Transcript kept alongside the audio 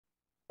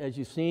as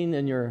you've seen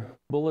in your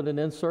bulletin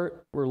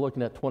insert, we're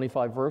looking at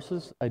 25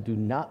 verses. I do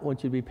not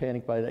want you to be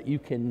panicked by that. You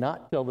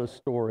cannot tell this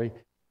story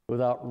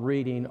without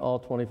reading all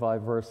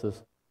 25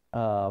 verses.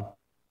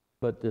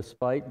 But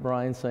despite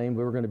Brian saying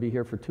we were going to be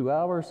here for 2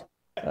 hours,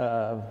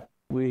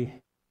 we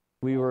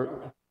are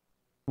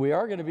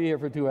going to be here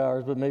for 2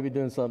 hours, but maybe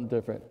doing something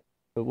different.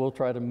 But we'll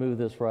try to move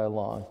this right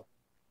along.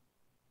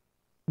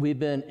 We've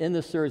been in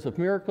this series of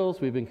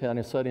miracles. We've been kind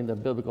of setting the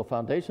biblical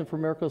foundation for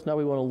miracles. Now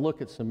we want to look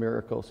at some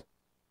miracles.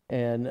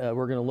 And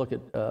we're going to look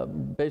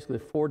at basically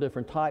 4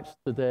 different types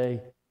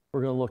today.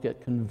 We're going to look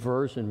at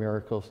conversion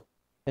miracles.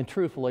 And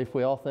truthfully, if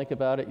we all think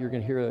about it, you're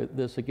going to hear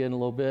this again a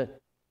little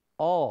bit.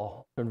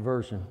 All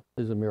conversion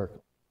is a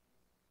miracle.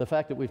 The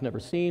fact that we've never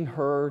seen,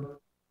 heard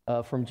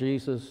from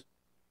Jesus,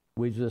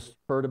 we've just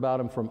heard about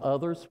him from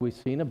others. We've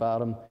seen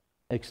about him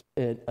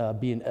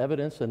being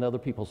evidence in other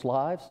people's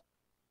lives.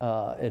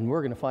 And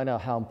we're going to find out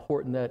how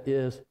important that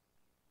is.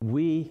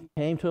 We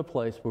came to a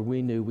place where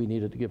we knew we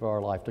needed to give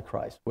our life to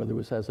Christ, whether it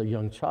was as a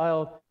young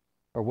child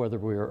or whether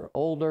we were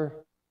older,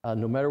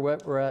 no matter where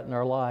we're at in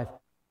our life.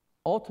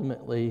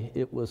 Ultimately,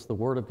 it was the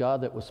Word of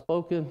God that was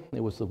spoken. It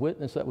was the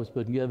witness that was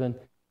been given.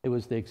 It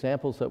was the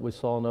examples that we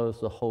saw, and it was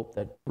the hope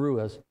that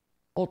drew us.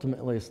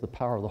 Ultimately, it's the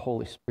power of the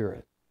Holy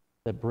Spirit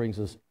that brings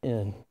us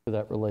into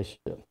that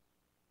relationship.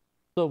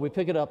 So we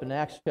pick it up in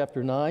Acts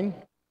chapter 9.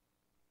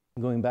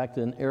 Going back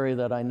to an area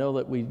that I know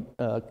that we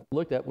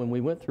looked at when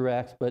we went through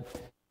Acts, but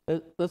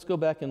let's go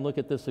back and look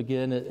at this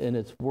again, and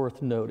it's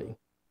worth noting.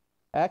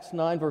 Acts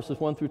 9, verses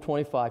 1 through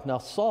 25. Now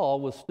Saul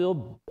was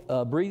still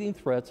breathing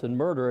threats and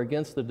murder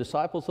against the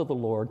disciples of the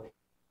Lord.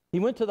 He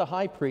went to the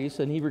high priest,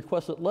 and he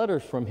requested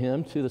letters from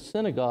him to the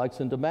synagogues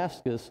in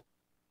Damascus,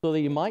 so that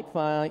he might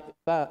find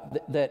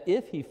that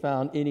if he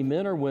found any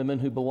men or women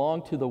who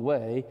belonged to the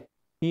way,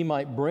 he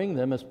might bring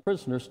them as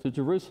prisoners to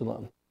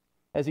Jerusalem.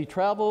 As he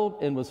traveled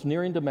and was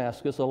nearing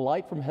Damascus, a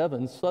light from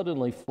heaven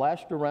suddenly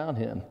flashed around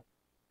him.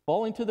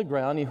 Falling to the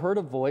ground, he heard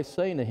a voice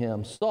saying to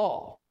him,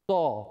 "Saul,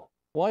 Saul,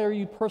 why are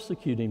you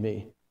persecuting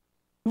me?"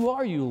 "Who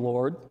are you,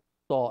 Lord?"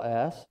 Saul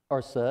asked,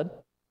 or said.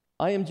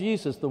 "I am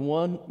Jesus, the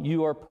one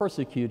you are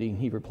persecuting,"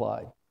 he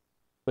replied.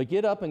 "But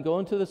get up and go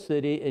into the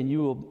city, and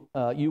you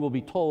will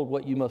be told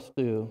what you must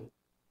do."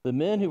 The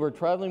men who were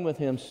traveling with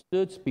him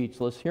stood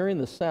speechless, hearing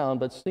the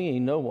sound, but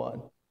seeing no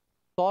one.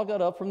 Saul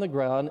got up from the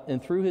ground,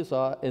 and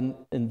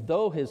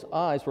though his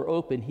eyes were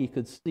open, he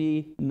could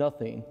see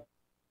nothing.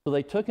 So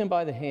they took him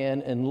by the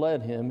hand and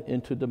led him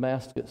into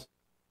Damascus.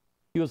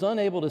 He was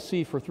unable to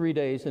see for 3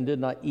 days and did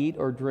not eat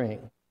or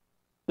drink.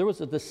 There was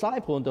a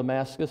disciple in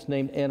Damascus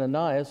named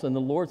Ananias, and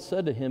the Lord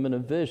said to him in a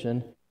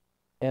vision,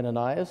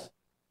 "Ananias?"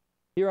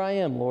 "Here I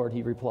am, Lord,"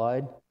 he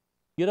replied.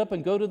 "Get up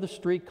and go to the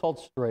street called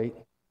Straight."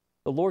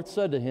 The Lord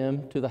said to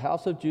him, "To the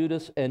house of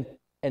Judas, and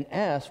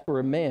ask for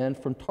a man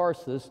from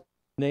Tarsus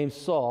named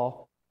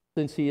Saul,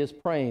 since he is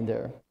praying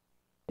there.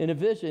 In a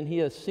vision, he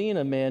has seen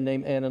a man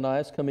named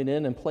Ananias coming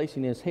in and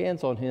placing his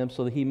hands on him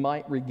so that he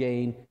might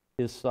regain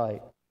his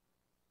sight."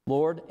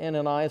 "Lord,"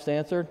 Ananias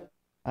answered,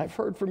 "I've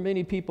heard from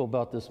many people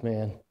about this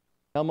man,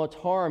 how much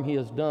harm he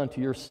has done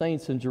to your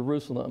saints in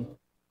Jerusalem.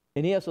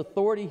 And he has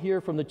authority here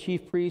from the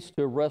chief priests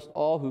to arrest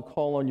all who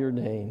call on your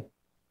name."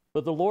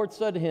 But the Lord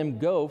said to him,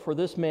 "Go, for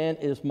this man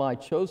is my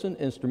chosen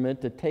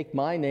instrument to take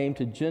my name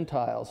to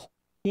Gentiles,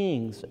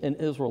 kings, and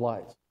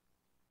Israelites.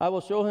 I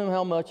will show him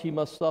how much he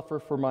must suffer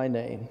for my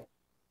name."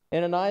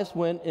 Ananias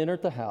went and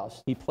entered the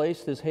house. He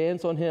placed his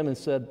hands on him and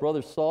said,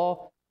 "Brother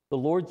Saul, the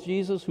Lord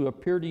Jesus, who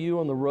appeared to you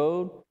on the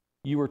road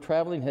you were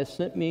traveling, has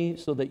sent me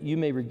so that you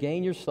may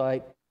regain your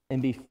sight and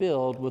be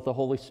filled with the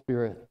Holy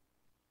Spirit."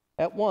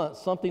 At once,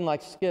 something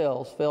like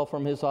scales fell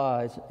from his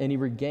eyes, and he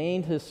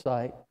regained his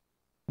sight.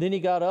 Then he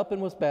got up and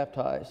was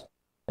baptized.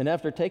 And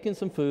after taking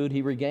some food,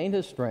 he regained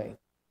his strength.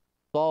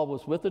 Saul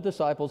was with the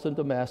disciples in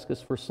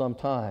Damascus for some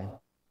time.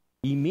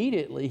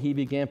 Immediately, he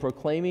began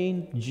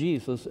proclaiming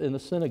Jesus in the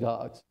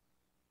synagogues.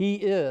 "He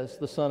is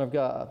the Son of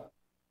God."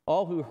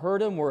 All who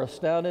heard him were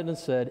astounded and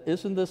said,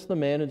 "Isn't this the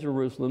man in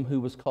Jerusalem who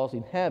was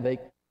causing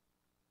havoc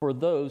for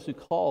those who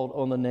called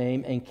on the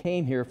name and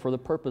came here for the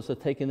purpose of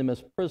taking them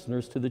as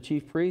prisoners to the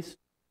chief priests?"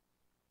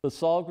 But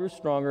Saul grew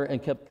stronger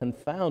and kept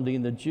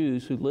confounding the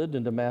Jews who lived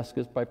in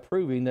Damascus by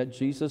proving that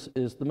Jesus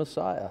is the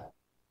Messiah.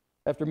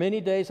 After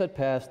many days had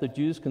passed, the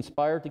Jews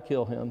conspired to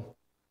kill him.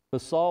 But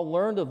Saul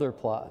learned of their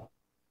plot.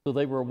 So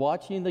they were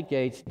watching the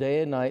gates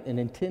day and night and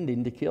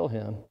intending to kill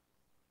him.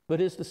 But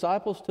his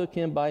disciples took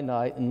him by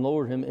night and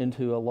lowered him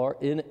into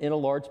in a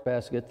large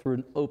basket through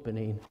an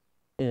opening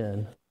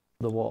in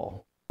the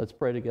wall. Let's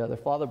pray together.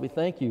 Father, we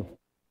thank you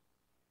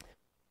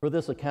for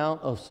this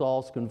account of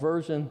Saul's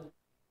conversion.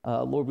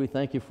 Lord, we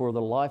thank you for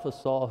the life of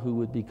Saul, who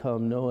would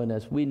become known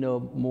as we know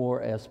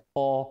more as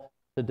Paul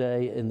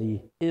today, and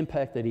the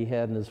impact that he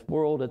had in this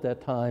world at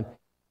that time,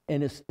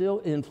 and is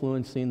still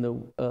influencing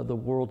the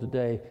world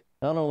today,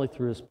 not only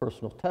through his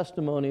personal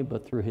testimony,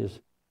 but through his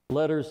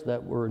letters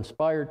that were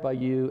inspired by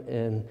you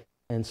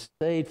and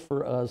stayed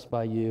for us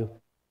by you,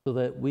 so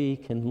that we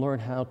can learn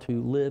how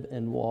to live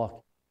and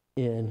walk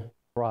in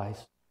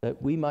Christ,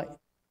 that we might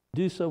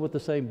do so with the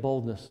same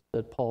boldness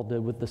that Paul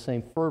did, with the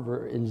same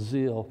fervor and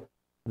zeal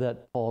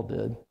that Paul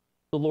did.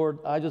 So Lord,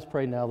 I just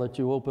pray now that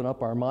you open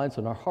up our minds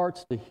and our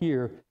hearts to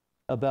hear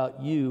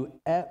about you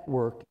at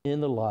work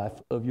in the life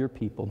of your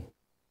people,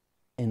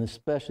 and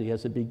especially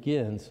as it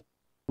begins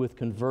with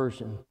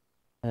conversion.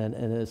 And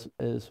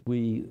as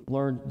we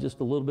learned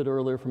just a little bit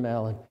earlier from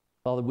Alan,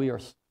 Father, we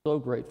are so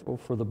grateful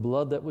for the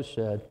blood that was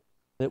shed,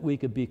 that we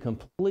could be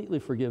completely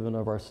forgiven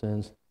of our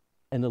sins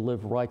and to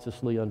live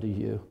righteously unto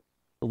you.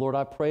 So Lord,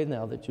 I pray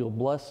now that you'll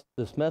bless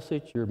this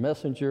message, your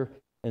messenger,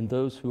 and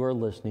those who are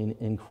listening.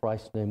 In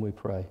Christ's name we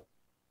pray.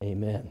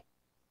 Amen.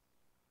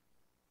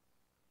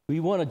 We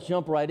want to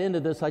jump right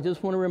into this. I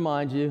just want to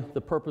remind you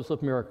the purpose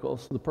of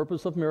miracles. The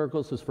purpose of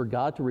miracles is for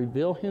God to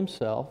reveal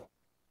himself,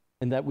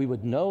 and that we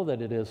would know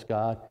that it is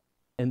God,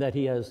 and that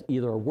he has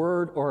either a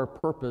word or a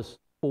purpose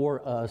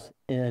for us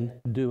in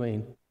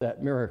doing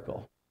that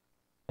miracle.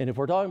 And if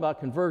we're talking about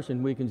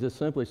conversion, we can just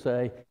simply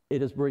say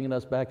it is bringing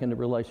us back into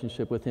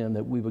relationship with him,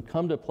 that we would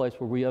come to a place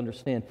where we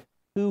understand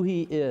who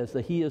he is,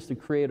 that he is the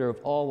creator of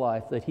all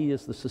life, that he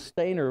is the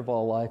sustainer of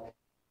all life,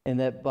 and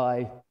that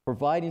by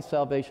providing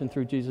salvation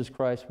through Jesus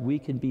Christ, we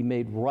can be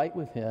made right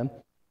with him.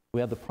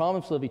 We have the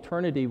promise of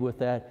eternity with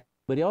that,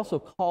 but he also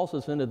calls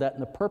us into that,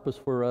 and the purpose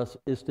for us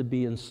is to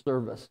be in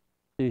service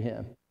to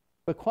him.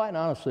 But quite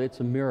honestly, it's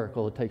a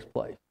miracle that takes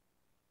place.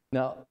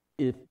 Now,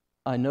 if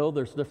I know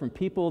there's different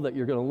people that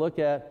you're going to look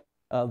at,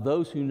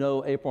 those who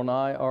know April and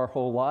I our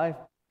whole life,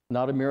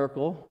 not a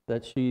miracle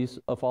that she's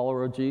a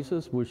follower of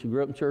Jesus, where she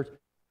grew up in church.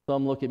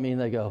 Some look at me and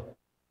they go,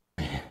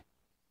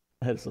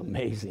 that's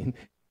amazing.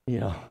 You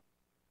know,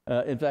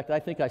 in fact, I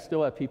think I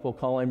still have people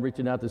calling,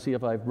 reaching out to see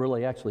if I've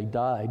really actually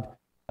died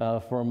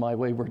from my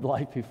wayward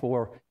life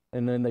before,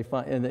 and then they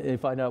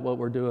find out what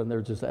we're doing.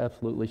 They're just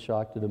absolutely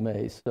shocked and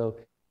amazed. So,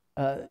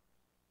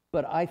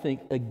 but I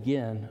think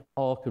again,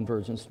 all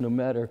conversions, no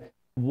matter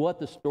what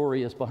the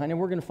story is behind it,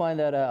 we're going to find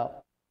that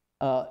out.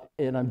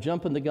 And I'm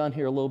jumping the gun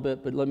here a little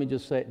bit, but let me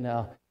just say it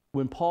now.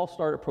 When Paul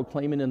started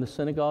proclaiming in the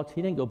synagogues,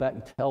 he didn't go back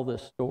and tell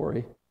this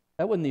story.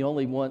 That wasn't the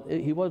only one.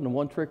 He wasn't a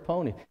one-trick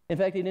pony. In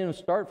fact, he didn't even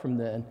start from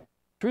then.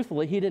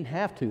 Truthfully, he didn't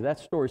have to. That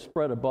story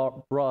spread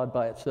abroad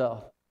by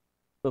itself.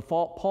 But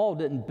Paul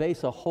didn't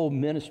base a whole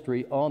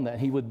ministry on that.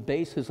 He would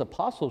base his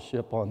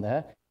apostleship on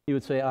that. He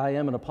would say, I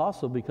am an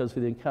apostle because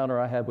of the encounter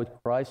I had with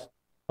Christ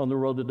on the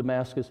road to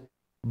Damascus.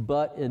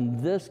 But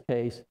in this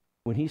case,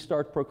 when he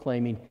starts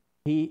proclaiming,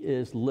 he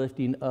is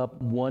lifting up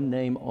one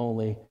name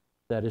only,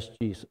 that is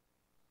Jesus.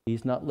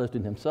 He's not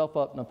lifting himself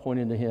up, not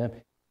pointing to him.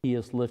 He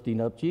is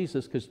lifting up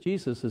Jesus, because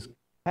Jesus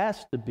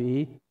has to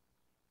be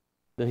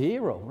the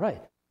hero,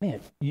 right? Man,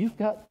 you've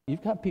got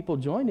people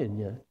joining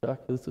you,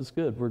 Chuck. This is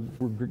good.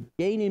 We're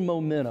gaining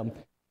momentum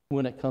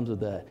when it comes to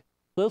that.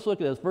 So let's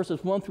look at this,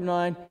 verses 1 through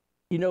 9.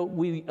 You know,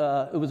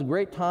 it was a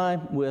great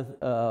time with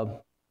the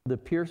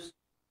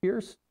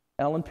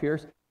Alan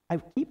Pierce. I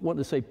keep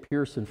wanting to say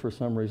Pearson for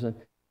some reason,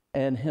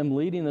 and him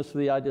leading us to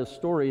the idea of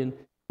story. And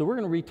so we're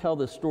going to retell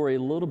this story a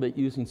little bit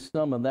using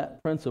some of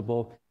that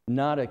principle,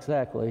 not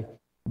exactly.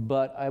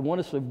 But I want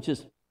us to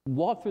just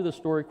walk through the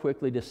story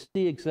quickly to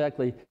see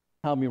exactly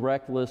how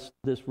miraculous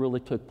this really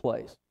took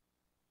place.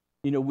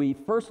 You know, we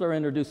first are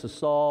introduced to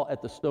Saul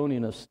at the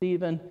stoning of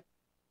Stephen,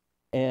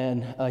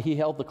 and he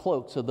held the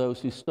cloaks of those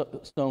who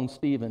stoned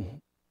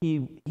Stephen.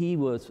 He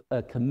was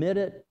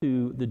committed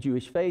to the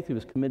Jewish faith. He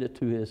was committed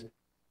to his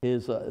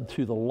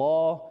to the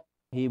law.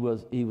 He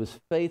was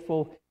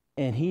faithful,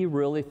 and he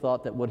really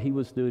thought that what he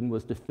was doing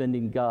was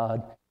defending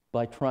God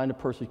by trying to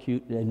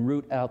persecute and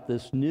root out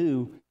this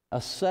a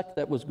sect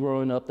that was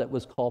growing up that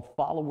was called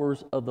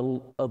followers of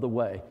the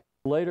way.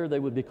 Later, they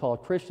would be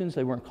called Christians.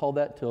 They weren't called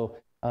that till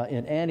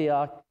in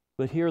Antioch,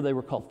 but here they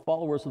were called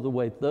followers of the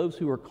way, those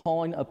who were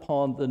calling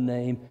upon the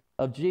name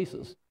of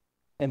Jesus.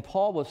 And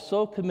Paul was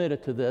so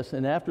committed to this,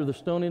 and after the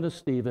stoning of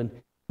Stephen,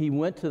 he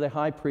went to the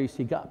high priest.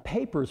 He got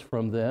papers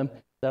from them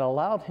that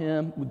allowed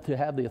him to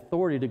have the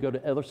authority to go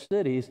to other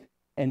cities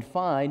and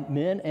find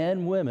men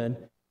and women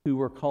who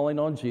were calling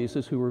on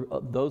Jesus, who were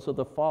those of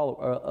the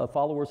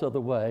followers of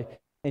the way,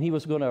 and he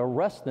was going to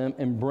arrest them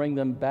and bring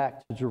them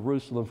back to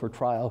Jerusalem for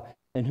trial,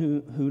 and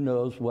who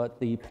knows what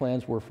the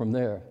plans were from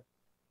there.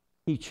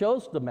 He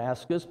chose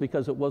Damascus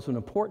because it was an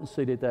important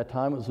city at that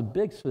time. It was a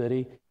big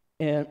city,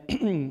 and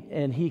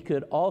and he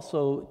could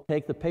also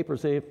take the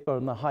papers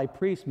from the high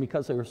priest,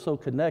 because they were so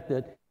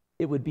connected,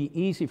 it would be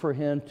easy for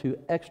him to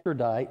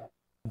extradite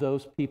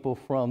those people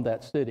from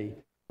that city.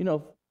 You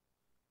know,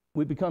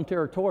 we become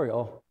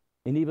territorial,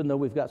 and even though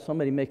we've got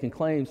somebody making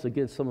claims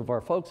against some of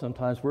our folks,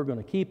 sometimes we're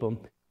going to keep them.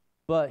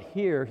 But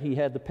here he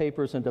had the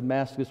papers, and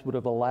Damascus would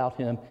have allowed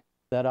him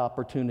that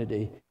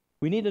opportunity.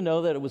 We need to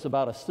know that it was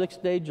about a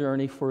 6-day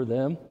journey for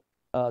them.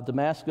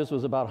 Damascus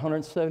was about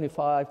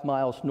 175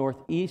 miles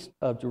northeast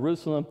of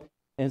Jerusalem,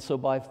 and so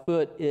by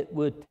foot it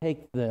would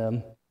take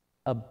them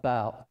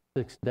about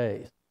 6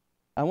 days.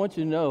 I want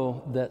you to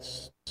know that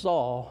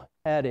Saul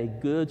had a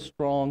good,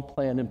 strong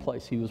plan in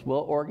place. He was well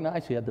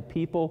organized. He had the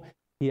people,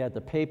 he had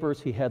the papers,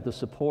 he had the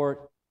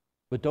support.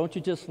 But don't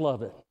you just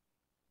love it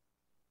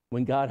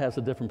when God has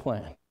a different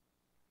plan?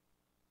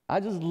 I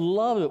just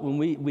love it when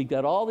we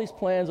got all these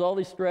plans, all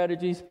these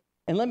strategies.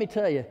 And let me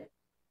tell you,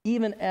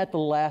 even at the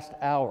last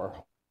hour,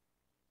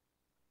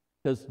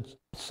 because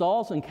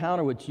Saul's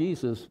encounter with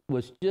Jesus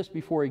was just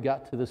before he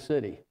got to the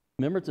city.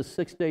 Remember, it's a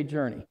 6-day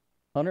journey,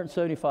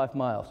 175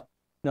 miles.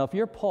 Now, if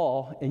you're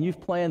Paul and you've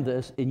planned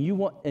this and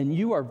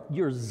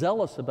you're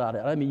zealous about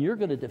it, I mean, you're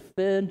going to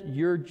defend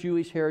your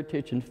Jewish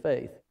heritage and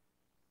faith.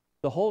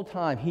 The whole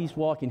time he's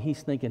walking,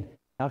 he's thinking,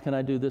 how can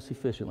I do this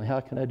efficiently?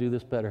 How can I do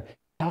this better?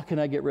 How can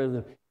I get rid of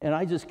them? And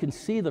I just can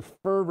see the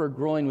fervor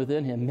growing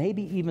within him,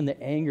 maybe even the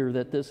anger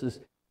that this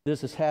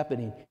is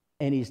happening.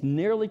 And he's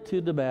nearly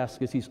to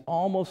Damascus. He's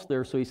almost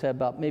there, so he's had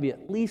about maybe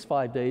at least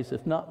 5 days,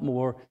 if not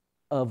more,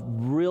 of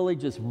really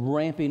just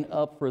ramping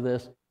up for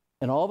this.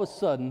 And all of a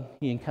sudden,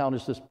 he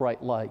encounters this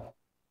bright light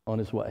on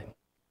his way.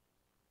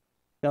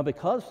 Now,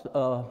 because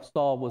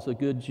Saul was a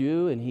good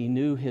Jew and he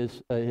knew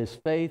his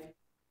faith,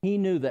 he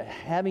knew that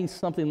having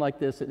something like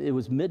this, it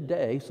was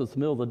midday, so it's the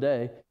middle of the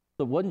day,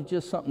 so it wasn't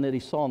just something that he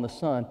saw in the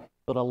sun,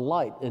 but a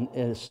light, and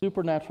a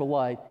supernatural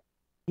light.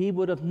 He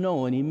would have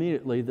known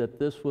immediately that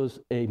this was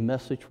a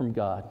message from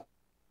God.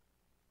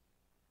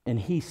 And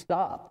he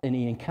stopped and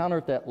he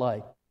encountered that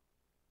light.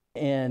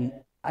 And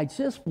I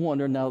just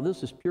wonder, now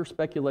this is pure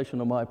speculation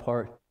on my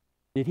part,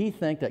 did he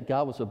think that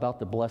God was about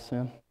to bless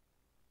him?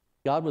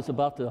 God was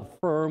about to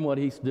affirm what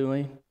he's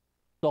doing?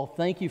 So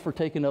thank you for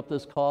taking up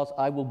this cause.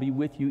 I will be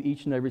with you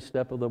each and every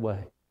step of the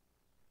way.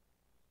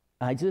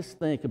 I just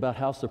think about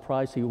how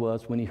surprised he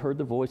was when he heard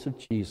the voice of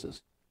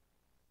Jesus.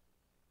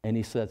 And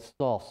he said,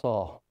 Saul,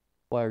 Saul,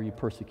 why are you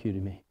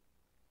persecuting me?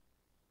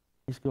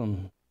 He's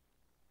going,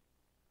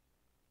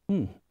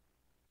 And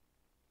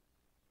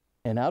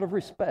out of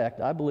respect,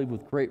 I believe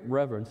with great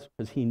reverence,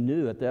 because he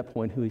knew at that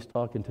point who he's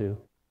talking to,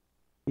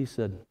 he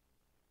said,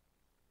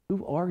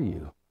 who are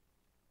you?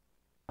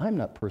 I'm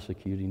not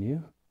persecuting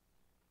you.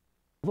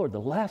 Lord,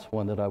 the last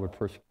one that I would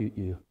persecute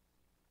you.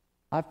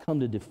 I've come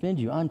to defend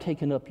you. I'm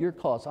taking up your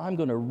cause. I'm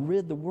going to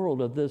rid the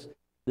world of this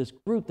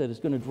group that is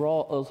going to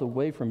draw us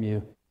away from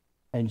you.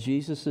 And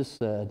Jesus has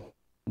said,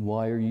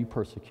 why are you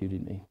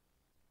persecuting me?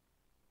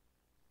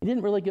 He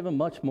didn't really give him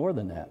much more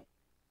than that.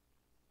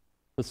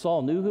 But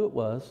Saul knew who it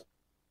was.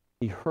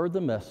 He heard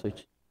the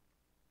message.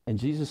 And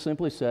Jesus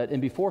simply said,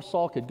 and before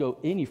Saul could go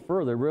any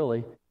further,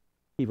 really,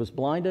 he was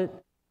blinded.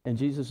 And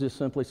Jesus just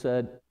simply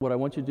said, what I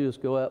want you to do is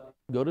go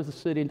to the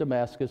city in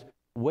Damascus,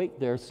 wait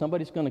there.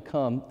 Somebody's going to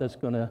come that's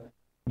going to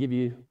give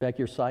you back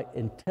your sight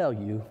and tell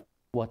you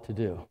what to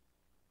do.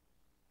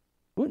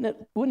 Wouldn't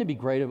it be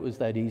great if it was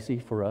that easy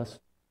for us?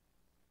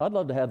 I'd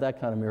love to have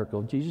that kind of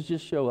miracle. Jesus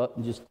just show up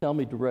and just tell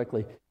me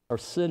directly or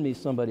send me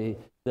somebody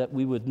that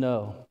we would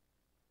know.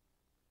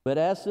 But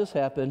as this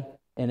happened,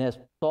 and as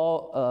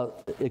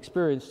Saul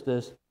experienced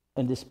this,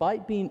 and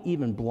despite being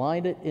even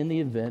blinded in the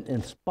event,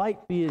 and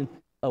despite being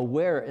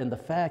aware in the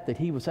fact that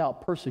he was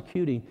out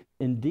persecuting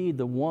indeed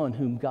the one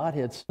whom God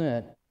had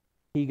sent,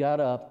 he got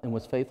up and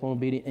was faithful and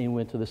obedient, and he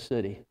went to the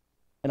city.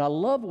 And I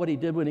love what he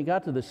did when he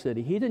got to the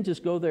city. He didn't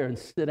just go there and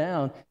sit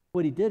down.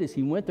 What he did is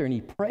he went there and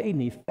he prayed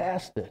and he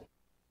fasted.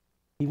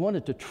 He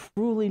wanted to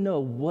truly know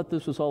what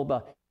this was all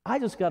about. I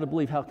just got to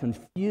believe how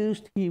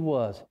confused he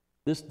was.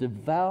 This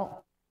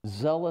devout,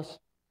 zealous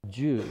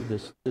Jew,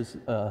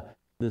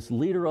 this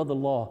leader of the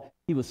law,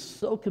 he was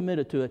so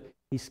committed to it.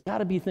 He's got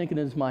to be thinking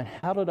in his mind,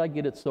 how did I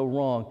get it so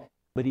wrong?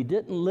 But he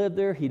didn't live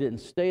there. He didn't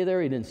stay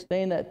there. He didn't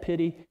stay in that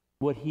pity.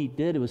 What he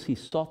did was he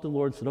sought the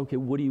Lord and said, okay,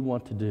 what do you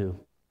want to do?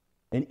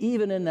 And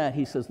even in that,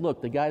 he says,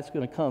 look, the guy's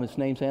going to come. His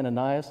name's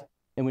Ananias.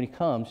 And when he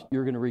comes,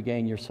 you're going to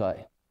regain your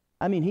sight.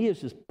 I mean, he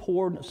has just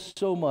poured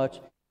so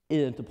much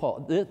into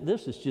Paul.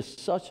 This is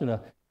just such an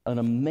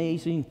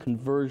amazing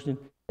conversion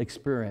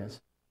experience.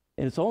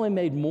 And it's only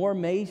made more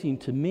amazing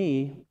to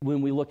me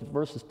when we look at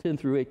verses 10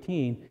 through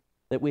 18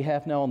 that we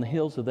have now on the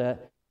heels of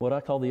that, what I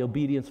call the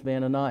obedience of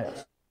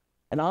Ananias.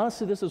 And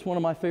honestly, this is one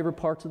of my favorite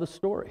parts of the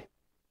story.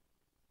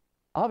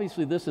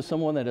 Obviously, this is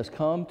someone that has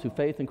come to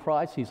faith in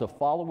Christ. He's a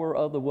follower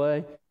of the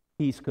way.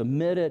 He's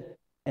committed,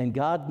 and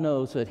God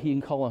knows that he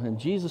can call on him.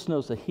 Jesus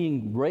knows that he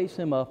can raise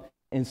him up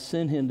and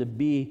send him to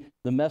be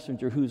the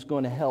messenger who's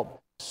going to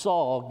help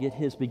Saul get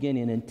his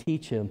beginning and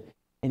teach him.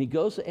 And he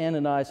goes to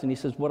Ananias and he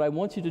says, what I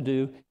want you to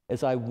do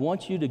is I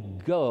want you to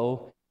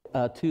go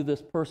to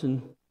this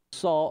person,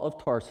 Saul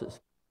of Tarsus.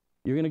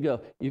 You're going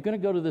to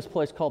go to this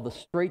place called the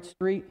Straight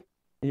Street,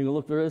 and you're going to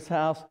look through his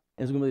house,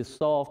 and it's going to be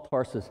Saul of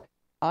Tarsus.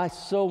 I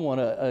so want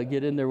to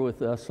get in there with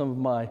some of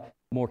my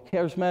more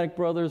charismatic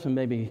brothers and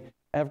maybe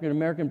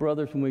African-American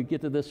brothers when we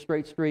get to this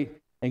Straight Street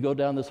and go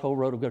down this whole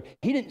road of good.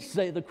 He didn't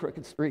say the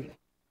crooked street.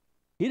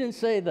 He didn't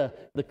say the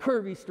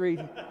curvy street.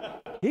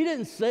 He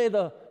didn't say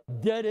the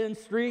dead-end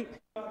street.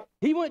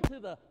 He went to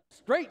the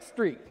straight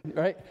street,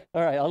 right?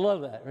 All right, I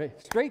love that, right?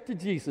 Straight to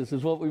Jesus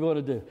is what we want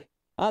to do.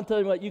 I'm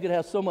telling you what, you could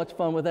have so much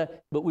fun with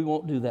that, but we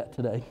won't do that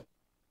today.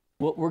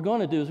 What we're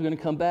going to do is we're going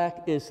to come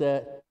back is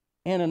that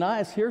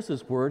Ananias hears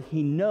this word.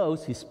 He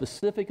knows, he's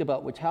specific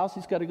about which house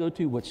he's got to go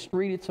to, what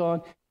street it's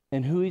on,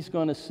 and who he's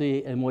going to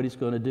see and what he's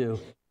going to do.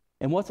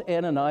 And what's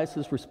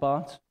Ananias'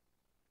 response?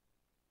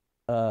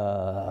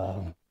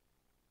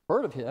 Pray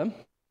heard of him.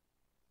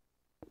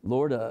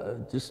 Lord,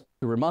 just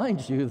to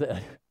remind you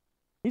that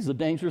he's a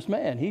dangerous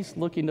man. He's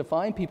looking to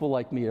find people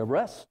like me,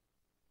 arrest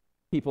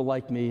people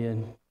like me,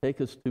 and take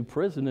us to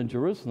prison in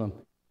Jerusalem.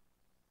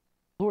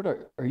 Lord,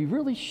 are you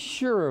really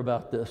sure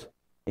about this?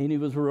 And he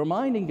was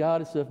reminding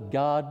God as if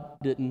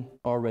God didn't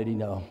already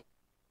know.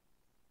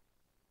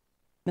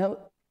 Now,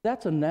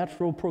 that's a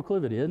natural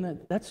proclivity, isn't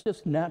it? That's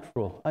just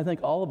natural. I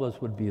think all of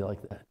us would be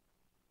like that.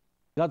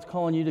 God's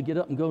calling you to get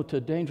up and go to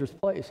a dangerous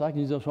place. I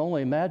can just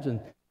only imagine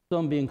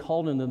some being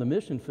called into the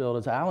mission field,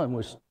 as Alan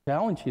was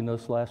challenging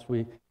us last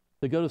week,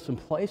 to go to some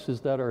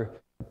places that are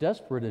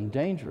desperate and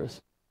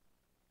dangerous.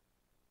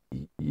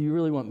 You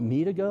really want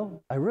me to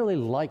go? I really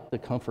like the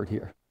comfort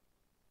here.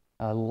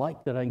 I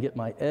like that I can get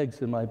my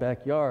eggs in my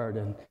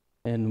backyard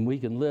and we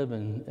can live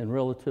in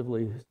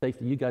relatively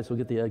safety. You guys will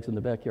get the eggs in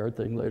the backyard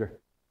thing later.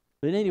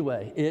 But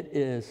anyway, it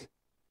is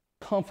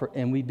comfort,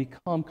 and we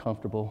become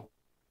comfortable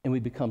and we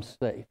become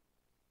safe.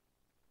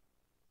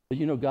 But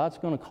you know, God's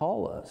going to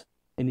call us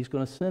and he's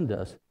going to send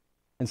us.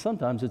 And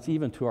sometimes it's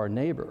even to our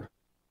neighbor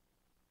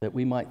that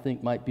we might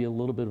think might be a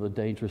little bit of a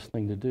dangerous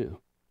thing to do.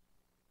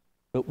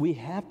 But we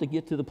have to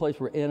get to the place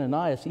where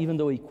Ananias, even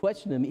though he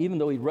questioned him, even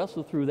though he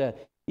wrestled through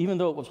that, even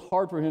though it was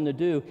hard for him to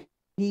do,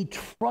 he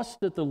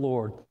trusted the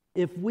Lord.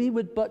 If we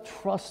would but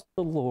trust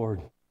the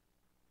Lord,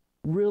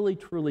 really,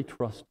 truly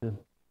trust him,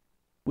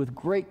 with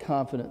great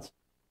confidence,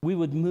 we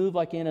would move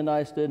like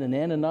Ananias did, and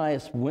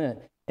Ananias went.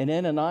 And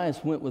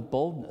Ananias went with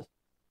boldness.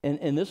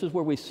 And this is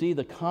where we see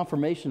the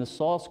confirmation of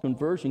Saul's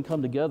conversion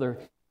come together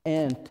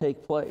and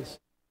take place.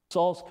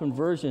 Saul's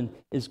conversion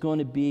is going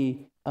to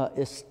be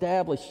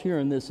established here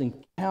in this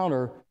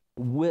encounter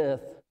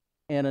with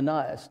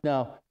Ananias.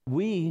 Now,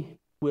 we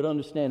would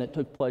understand it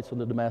took place on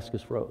the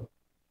Damascus Road.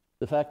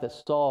 The fact that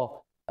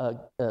Saul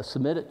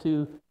submitted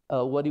to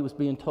what he was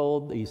being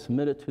told, he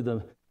submitted to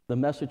the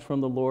message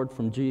from the Lord,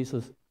 from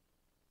Jesus,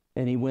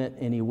 and he went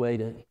and he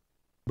waited.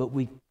 But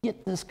we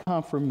get this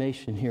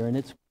confirmation here, and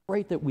it's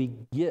great that we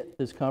get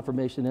this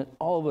confirmation, and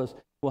all of us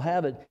will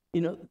have it.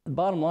 You know, the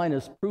bottom line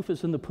is proof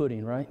is in the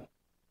pudding, right?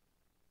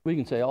 We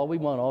can say all we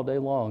want all day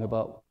long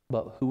about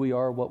who we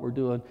are, what we're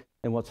doing,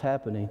 and what's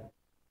happening.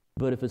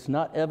 But if it's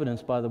not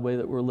evidenced by the way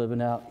that we're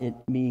living out, it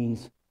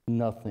means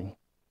nothing.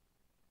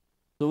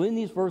 So in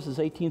these verses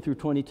 18 through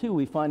 22,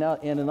 we find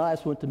out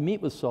Ananias went to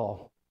meet with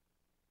Saul.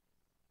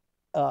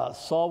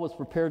 Saul was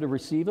prepared to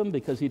receive him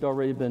because he'd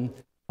already been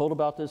told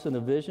about this in a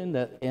vision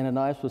that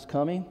Ananias was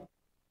coming.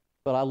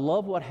 But I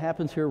love what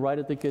happens here right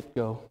at the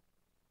get-go.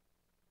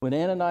 When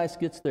Ananias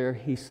gets there,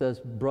 he says,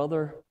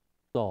 "Brother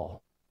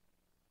Saul."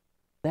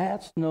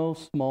 That's no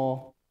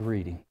small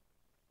greeting.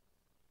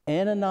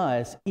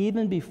 Ananias,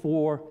 even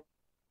before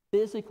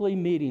physically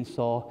meeting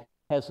Saul,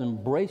 has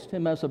embraced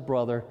him as a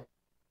brother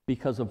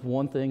because of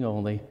one thing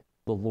only: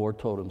 the Lord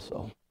told him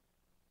so.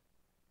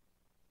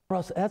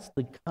 Trust, that's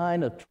the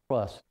kind of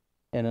trust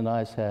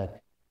Ananias had.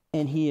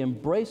 And he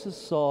embraces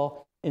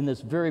Saul in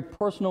this very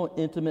personal,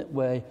 intimate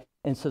way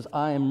and says,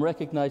 "I am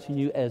recognizing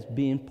you as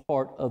being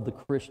part of the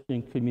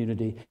Christian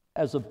community,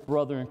 as a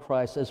brother in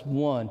Christ, as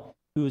one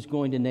who is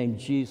going to name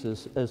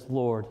Jesus as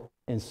Lord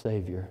and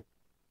Savior."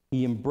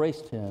 He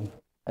embraced him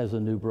as a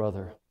new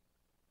brother.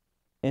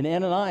 And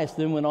Ananias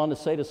then went on to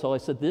say to Saul, he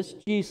said, "This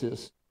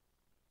Jesus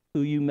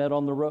who you met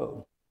on the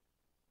road,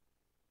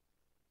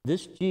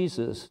 this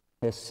Jesus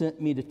has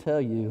sent me to tell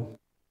you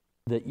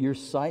that your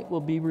sight will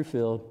be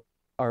refilled,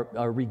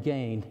 or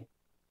regained,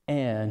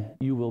 and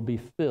you will be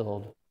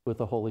filled with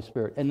the Holy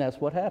Spirit." And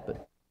that's what happened.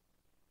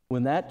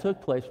 When that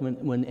took place,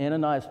 when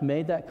Ananias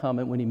made that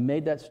comment, when he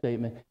made that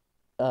statement,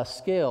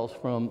 scales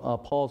from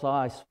Paul's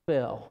eyes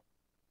fell.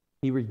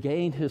 He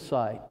regained his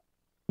sight.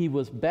 He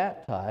was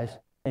baptized,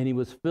 and he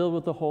was filled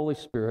with the Holy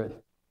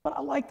Spirit. But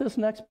I like this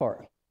next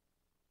part.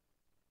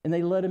 And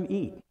they let him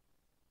eat.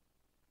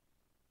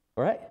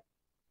 All right?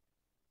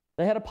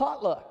 They had a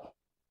potluck.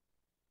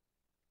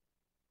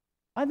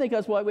 I think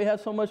that's why we have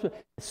so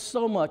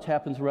much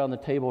happens around the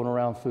table and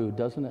around food,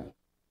 doesn't it?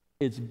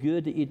 It's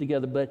good to eat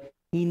together, but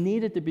he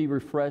needed to be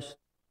refreshed,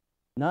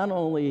 not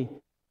only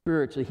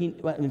spiritually,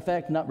 in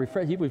fact, not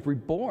refreshed, he was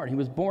reborn. He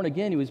was born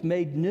again. He was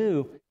made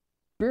new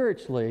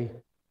spiritually,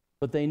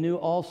 but they knew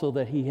also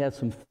that he had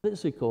some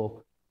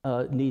physical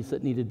needs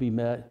that needed to be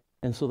met,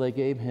 and so they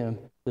gave him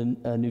the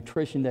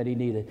nutrition that he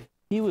needed.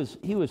 He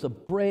was a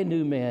brand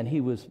new man. He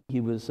was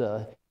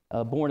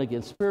born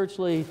again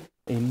spiritually,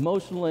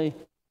 emotionally,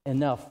 and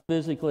now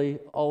physically.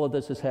 All of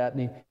this is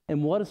happening.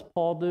 And what does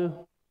Paul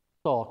do?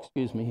 Saul,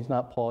 excuse me, he's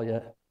not Paul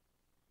yet.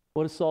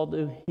 What does Saul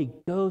do? He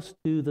goes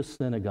to the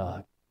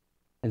synagogue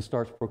and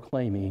starts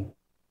proclaiming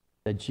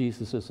that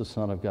Jesus is the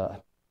Son of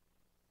God.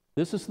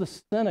 This is the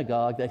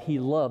synagogue that he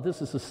loved.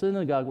 This is the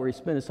synagogue where he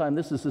spent his time.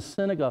 This is the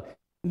synagogue,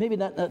 maybe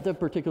not that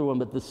particular one,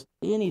 but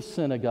any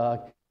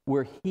synagogue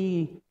where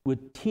he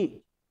would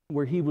teach,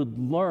 where he would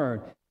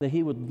learn, that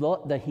he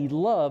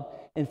loved.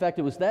 In fact,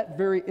 it was that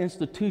very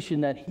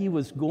institution that he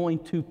was going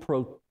to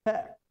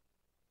protect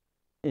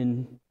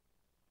in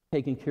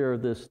taking care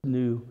of this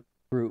new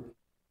group,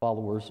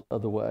 followers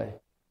of the way.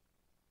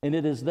 And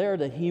it is there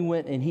that he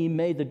went and he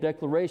made the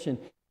declaration.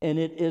 And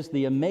it is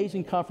the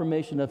amazing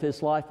confirmation of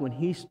his life when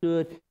he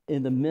stood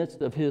in the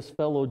midst of his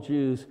fellow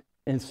Jews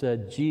and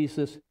said,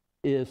 Jesus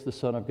is the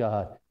Son of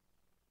God.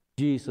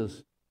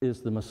 Jesus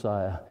is the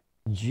Messiah.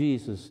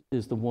 Jesus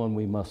is the one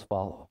we must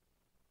follow.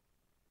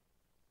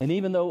 And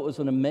even though it was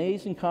an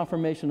amazing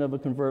confirmation of a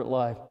converted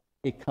life,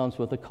 it comes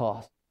with a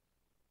cost.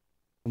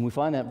 And we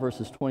find that in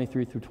verses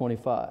 23 through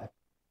 25.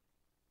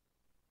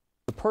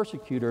 The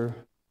persecutor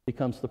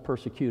becomes the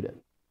persecuted.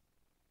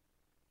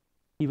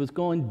 He was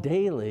going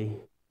daily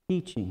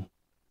teaching.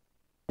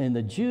 And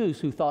the Jews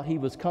who thought he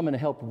was coming to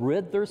help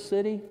rid their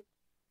city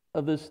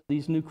of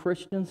these new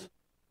Christians,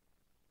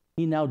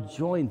 he now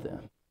joined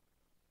them.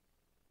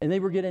 And they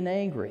were getting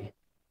angry.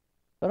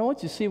 But I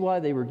want you to see why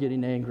they were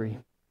getting angry.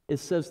 It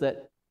says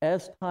that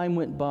as time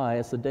went by,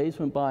 as the days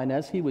went by, and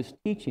as he was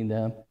teaching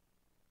them,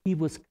 he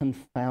was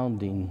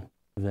confounding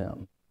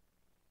them.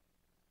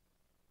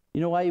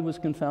 You know why he was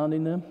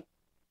confounding them?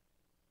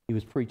 He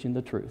was preaching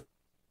the truth.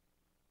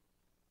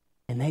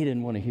 And they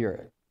didn't want to hear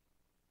it.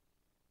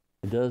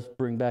 It does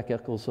bring back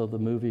echoes of the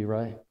movie,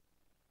 right?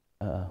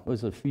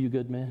 Was it A Few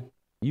Good Men?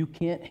 You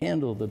can't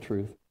handle the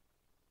truth.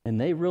 And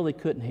they really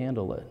couldn't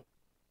handle it.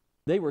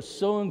 They were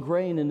so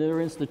ingrained in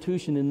their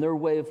institution, in their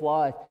way of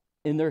life,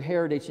 in their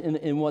heritage,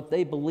 in what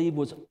they believed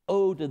was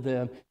owed to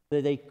them,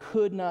 that they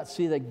could not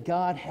see that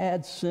God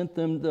had sent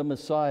them the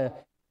Messiah.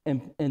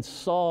 And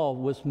Saul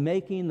was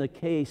making the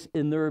case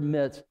in their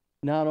midst.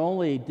 Not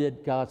only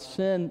did God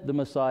send the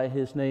Messiah,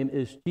 his name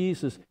is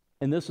Jesus,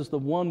 and this is the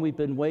one we've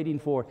been waiting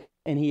for.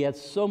 And he had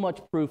so much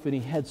proof, and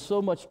he had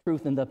so much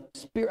truth. And the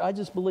Spirit, I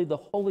just believe the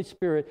Holy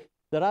Spirit,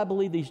 that I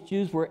believe these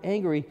Jews were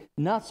angry,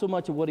 not so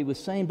much of what he was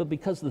saying, but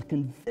because of the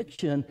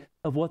conviction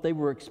of what they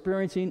were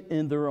experiencing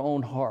in their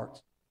own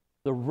hearts.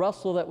 The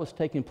wrestle that was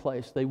taking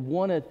place. They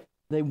wanted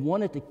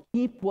to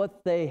keep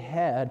what they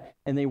had,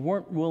 and they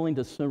weren't willing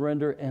to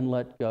surrender and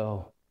let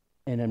go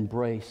and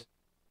embrace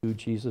who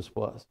Jesus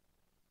was.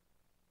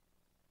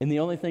 And the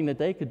only thing that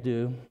they could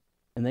do,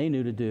 and they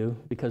knew to do,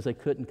 because they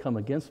couldn't come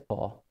against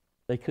Paul,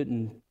 they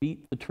couldn't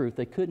beat the truth,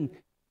 they couldn't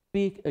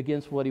speak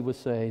against what he was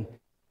saying,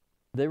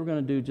 they were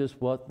going to do just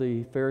what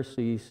the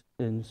Pharisees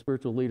and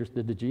spiritual leaders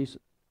did to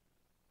Jesus.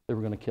 They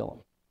were going to kill him.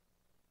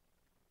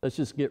 Let's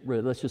just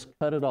let's just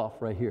cut it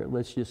off right here.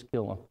 Let's just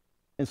kill him.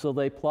 And so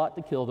they plot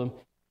to kill him.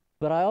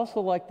 But I also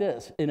like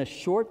this. In a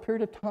short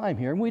period of time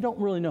here, and we don't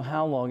really know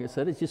how long it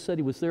said, it just said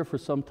he was there for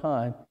some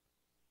time.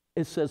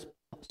 It says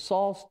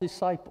Saul's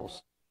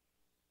disciples.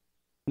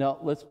 Now,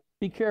 let's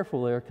be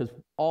careful there, because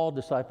all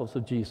disciples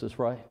of Jesus,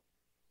 right?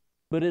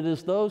 But it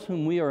is those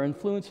whom we are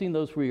influencing,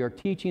 those we are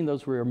teaching,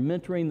 those we are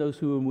mentoring, those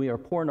whom we are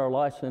pouring our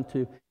lives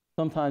into.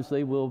 Sometimes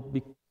they will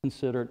be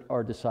considered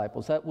our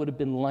disciples. That would have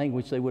been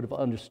language they would have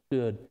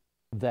understood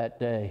that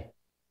day.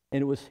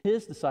 And it was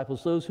his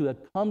disciples, those who had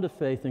come to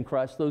faith in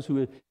Christ, those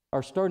who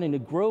are starting to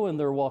grow in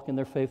their walk in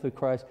their faith with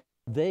Christ.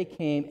 They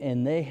came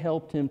and they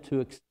helped him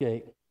to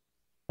escape.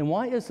 And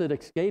why is it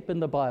escape in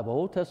the Bible?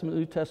 Old Testament,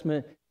 New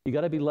Testament, you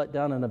got to be let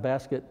down in a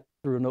basket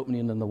through an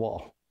opening in the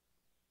wall.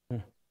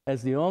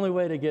 That's the only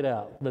way to get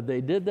out. But they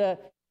did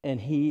that,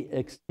 and he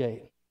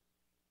escaped.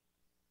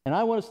 And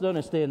I want us to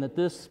understand that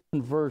this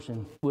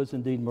conversion was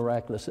indeed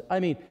miraculous.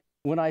 I mean,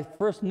 when I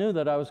first knew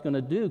that I was going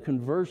to do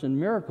conversion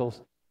miracles,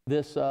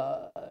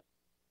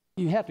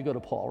 you have to go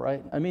to Paul,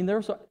 right? I mean,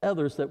 there's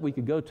others that we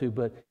could go to,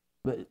 but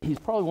he's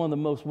probably one of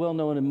the most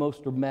well-known and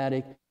most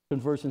dramatic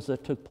conversions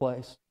that took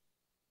place.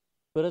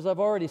 But as I've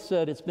already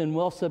said, it's been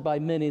well said by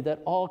many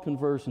that all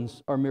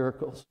conversions are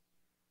miracles.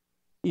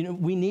 You know,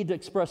 we need to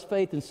express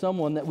faith in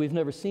someone that we've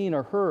never seen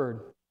or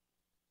heard,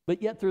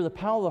 but yet through the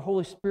power of the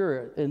Holy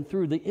Spirit and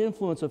through the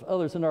influence of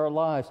others in our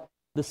lives,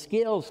 the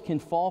scales can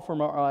fall from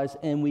our eyes,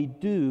 and we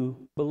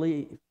do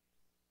believe.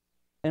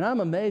 And I'm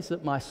amazed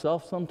at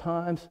myself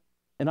sometimes,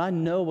 and I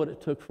know what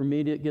it took for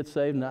me to get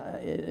saved,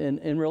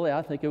 and really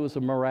I think it was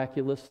a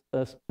miraculous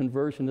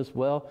conversion as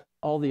well.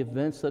 All the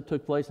events that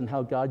took place and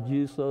how God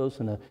used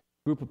those, and a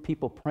group of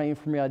people praying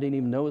for me I didn't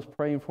even know was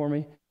praying for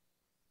me.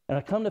 And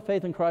I come to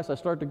faith in Christ, I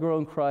start to grow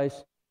in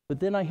Christ, but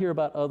then I hear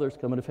about others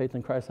coming to faith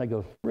in Christ, and I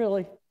go,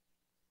 really?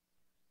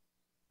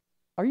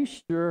 Are you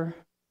sure?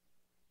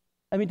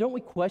 I mean, don't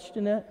we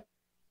question it?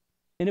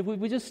 And if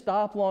we just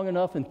stop long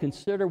enough and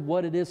consider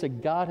what it is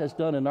that God has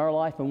done in our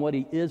life and what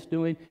he is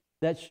doing,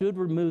 that should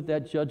remove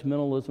that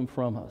judgmentalism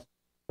from us.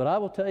 But I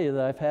will tell you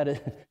that I've had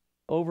it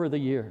over the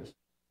years.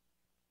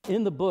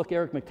 In the book,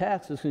 Eric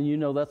Metaxas, and you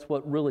know that's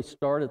what really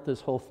started this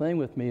whole thing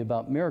with me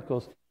about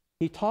miracles,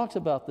 he talks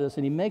about this,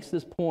 and he makes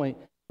this point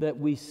that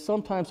we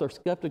sometimes are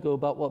skeptical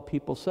about what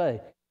people say.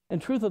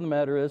 And truth of the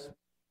matter is,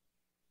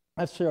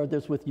 I've shared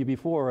this with you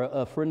before.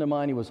 A friend of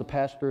mine, he was a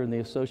pastor in the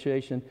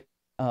association,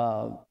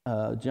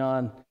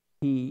 John,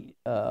 he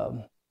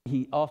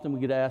often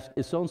would get asked,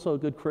 is so-and-so a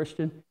good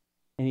Christian?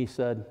 And he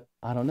said,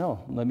 I don't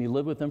know. Let me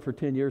live with them for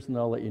 10 years, and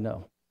I'll let you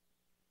know.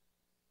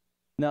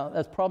 Now,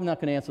 that's probably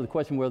not going to answer the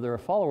question whether they're a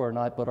follower or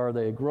not, but are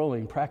they a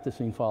growing,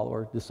 practicing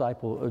follower,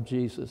 disciple of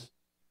Jesus?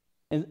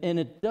 And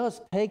it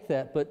does take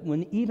that, but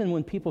even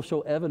when people show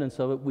evidence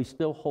of it, we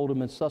still hold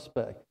them as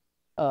suspect.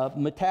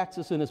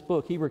 Metaxas in his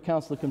book, he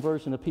recounts the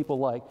conversion of people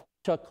like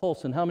Chuck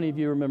Colson. How many of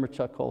you remember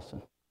Chuck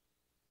Colson?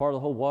 Part of the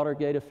whole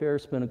Watergate affair,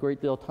 spent a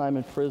great deal of time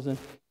in prison,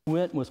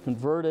 went, was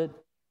converted,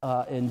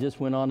 and just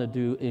went on to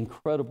do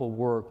incredible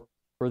work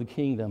for the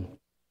kingdom.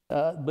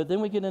 But then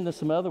we get into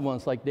some other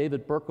ones like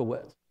David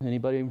Berkowitz.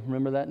 Anybody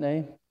remember that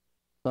name?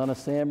 Son of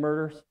Sam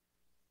murders.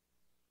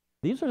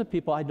 These are the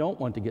people I don't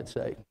want to get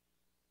saved.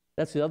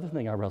 That's the other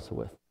thing I wrestle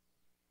with.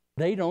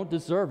 They don't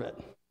deserve it.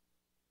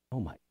 Oh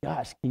my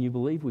gosh, can you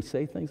believe we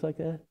say things like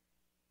that?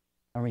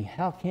 I mean,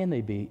 how can they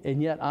be?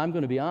 And yet, I'm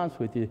going to be honest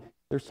with you,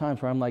 there's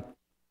times where I'm like,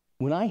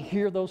 when I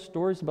hear those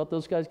stories about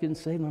those guys getting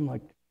saved, I'm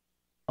like,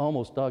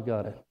 almost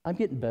doggone it. I'm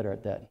getting better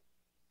at that.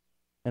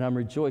 And I'm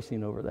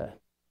rejoicing over that.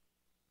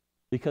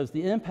 Because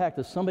the impact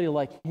of somebody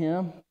like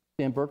him,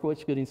 Sam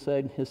Berkowitz getting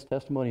saved, his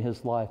testimony,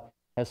 his life,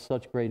 has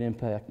such great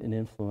impact and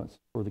influence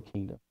for the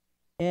kingdom.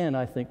 And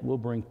I think will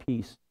bring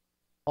peace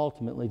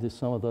ultimately to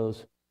some of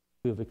those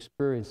who have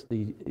experienced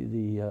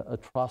the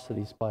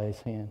atrocities by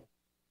his hand.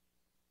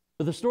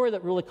 But the story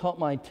that really caught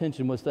my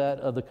attention was that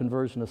of the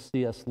conversion of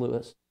C.S.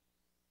 Lewis.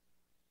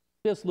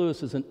 C.S.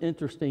 Lewis is an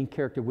interesting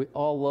character. We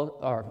all love,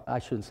 or I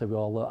shouldn't say we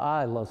all love,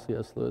 I love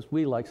C.S. Lewis.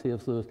 We like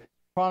C.S. Lewis.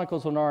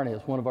 Chronicles of Narnia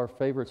is one of our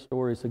favorite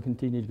stories to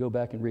continue to go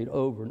back and read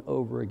over and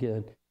over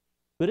again.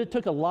 But it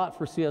took a lot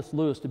for C.S.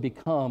 Lewis to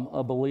become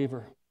a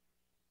believer.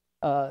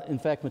 In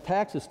fact,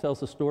 Metaxas tells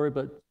the story,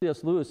 but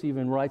C.S. Lewis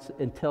even writes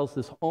and tells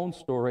his own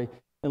story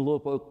in a little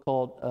book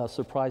called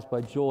Surprised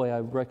by Joy.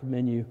 I would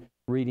recommend you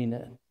reading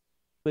it.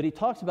 But he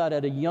talks about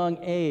at a young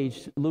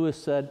age,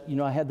 Lewis said,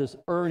 I had this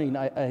yearning,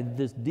 I had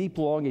this deep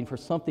longing for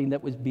something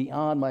that was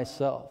beyond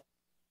myself.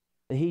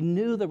 He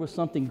knew there was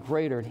something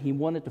greater, and he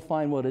wanted to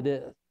find what it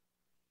is.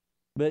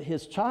 But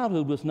his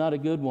childhood was not a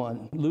good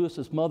one.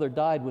 Lewis's mother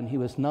died when he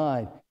was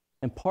 9,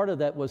 and part of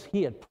that was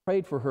he had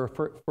prayed for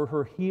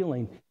her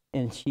healing,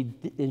 and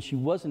she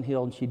wasn't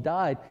healed, and she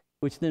died,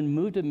 which then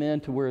moved him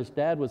into where his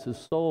dad was his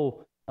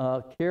sole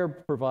care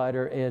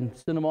provider and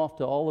sent him off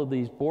to all of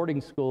these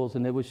boarding schools,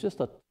 and it was just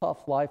a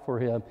tough life for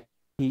him.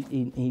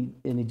 He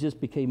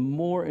just became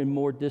more and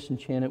more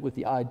disenchanted with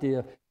the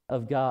idea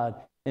of God.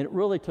 And it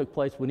really took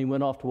place when he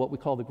went off to what we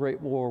call the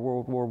Great War,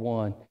 World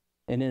War I,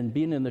 and then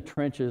being in the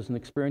trenches and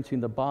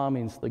experiencing the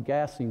bombings, the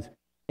gassings,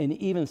 and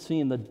even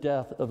seeing the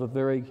death of a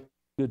very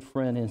good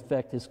friend, in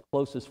fact, his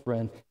closest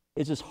friend.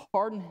 It just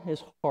hardened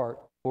his heart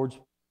towards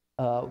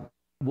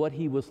what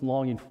he was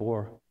longing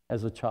for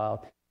as a child.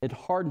 It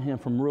hardened him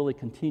from really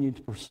continuing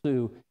to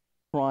pursue,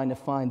 trying to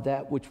find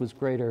that which was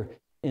greater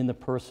in the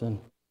person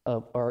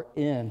of, or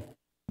in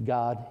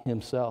God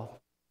himself.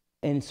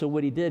 And so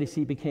what he did is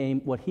he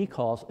became what he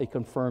calls a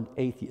confirmed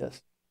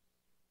atheist.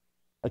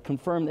 A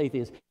confirmed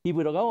atheist. He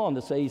would go on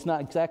to say he's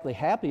not exactly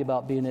happy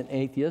about being an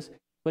atheist,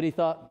 but he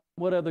thought,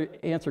 what other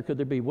answer could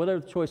there be? What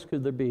other choice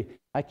could there be?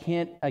 I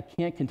can't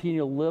continue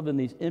to live in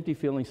these empty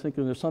feelings,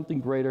 thinking there's something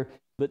greater,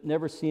 but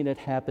never seeing it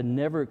happen,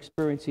 never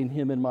experiencing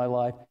him in my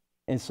life.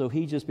 And so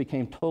he just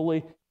became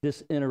totally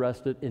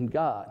disinterested in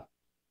God.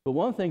 But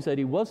one of the things that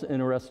he was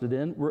interested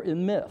in were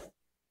in myth.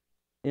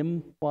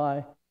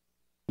 M-Y-T-H-S.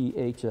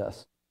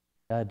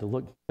 I had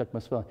to check my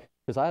spelling,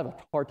 because I have a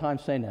hard time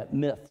saying that,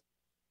 myth.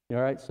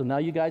 All right, so now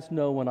you guys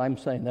know when I'm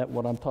saying that,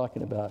 what I'm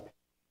talking about.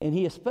 And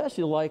he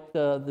especially liked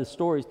the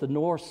stories, the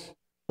Norse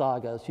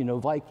sagas,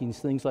 Vikings,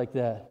 things like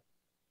that.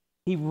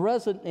 He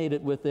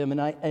resonated with them,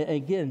 and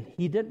again,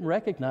 he didn't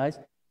recognize,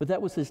 but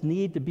that was his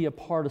need to be a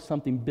part of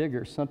something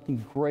bigger,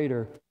 something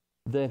greater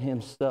than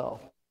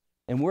himself.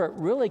 And where it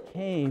really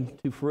came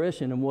to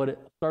fruition and what it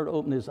started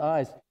opening his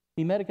eyes,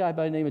 he met a guy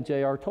by the name of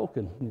J.R.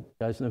 Tolkien. You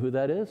guys know who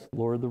that is?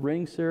 Lord of the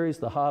Rings series,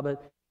 The Hobbit,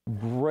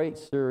 great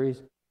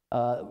series.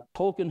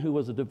 Tolkien, who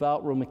was a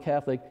devout Roman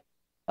Catholic,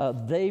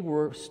 they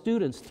were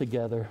students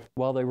together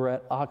while they were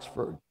at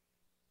Oxford.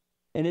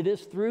 And it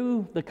is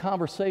through the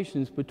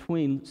conversations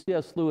between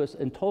C.S. Lewis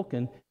and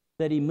Tolkien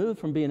that he moved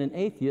from being an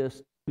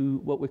atheist to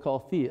what we call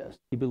theist.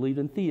 He believed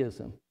in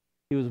theism.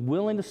 He was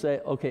willing to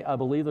say, okay, I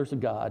believe there's a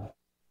God,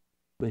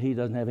 but he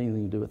doesn't have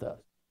anything to do with us.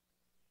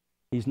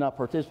 He's not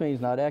participating,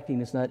 he's not acting,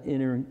 he's not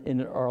entering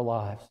into our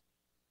lives.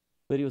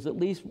 But he was at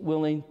least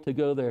willing to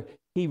go there.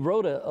 He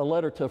wrote a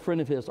letter to a friend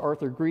of his,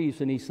 Arthur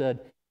Greaves, and he said,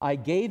 I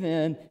gave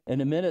in a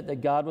minute that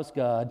God was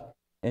God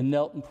and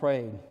knelt and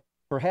prayed.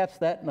 Perhaps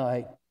that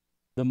night,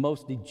 the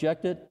most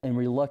dejected and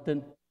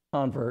reluctant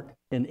convert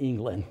in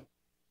England.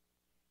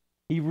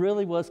 He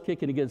really was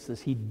kicking against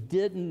this. He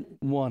didn't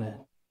want it.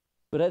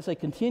 But as they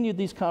continued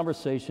these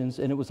conversations,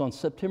 and it was on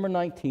September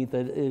 19th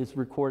that it is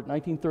recorded,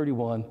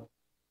 1931,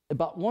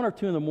 about 1 or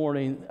 2 in the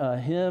morning,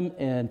 him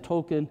and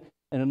Tolkien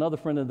and another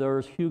friend of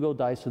theirs, Hugo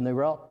Dyson, they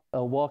were out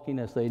walking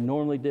as they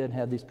normally did,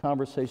 had these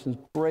conversations,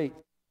 great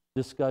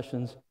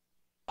discussions.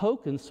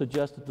 Tolkien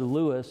suggested to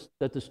Lewis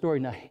that the story,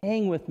 now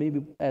hang with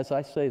me as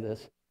I say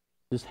this,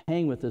 just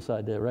hang with this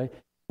idea, right?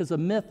 Because a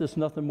myth is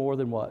nothing more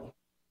than what?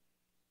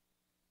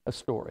 A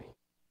story.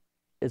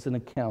 It's an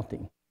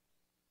accounting.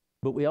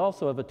 But we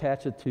also have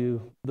attached it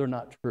to, they're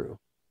not true.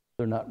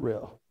 They're not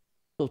real.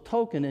 So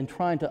Tolkien, in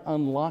trying to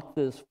unlock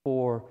this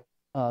for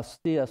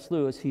C.S.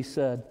 Lewis,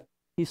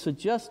 he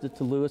suggested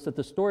to Lewis that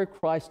the story of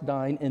Christ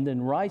dying and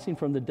then rising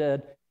from the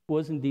dead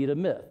was indeed a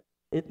myth.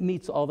 It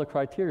meets all the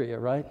criteria,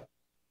 right,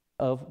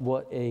 of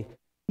what a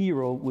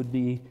hero would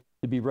be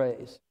to be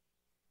raised.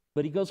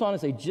 But he goes on to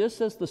say, just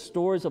as the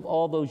stories of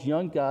all those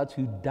young gods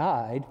who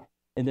died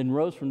and then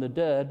rose from the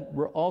dead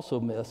were also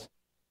myths,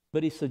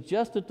 but he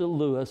suggested to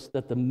Lewis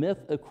that the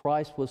myth of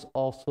Christ was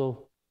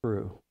also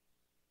true.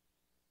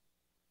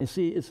 And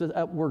see, it's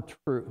that word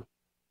true.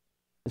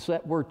 It's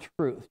that word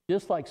truth.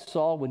 Just like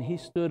Saul, when he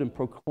stood and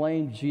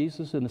proclaimed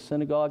Jesus in the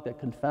synagogue, that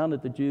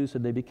confounded the Jews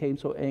and they became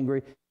so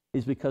angry,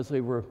 is because they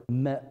were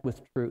met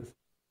with truth.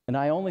 And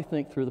I only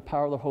think through the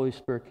power of the Holy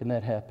Spirit can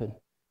that happen.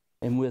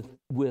 And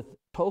with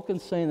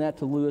Tolkien saying that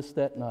to Lewis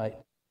that night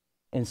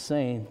and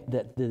saying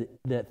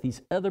that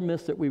these other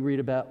myths that we read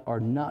about are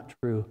not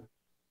true,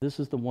 this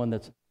is the one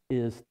that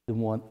is the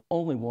one,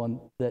 only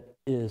one that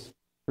is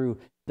true.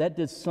 That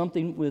did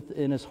something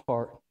within his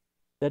heart.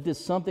 That did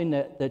something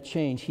that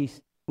changed.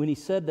 When he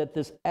said that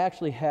this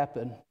actually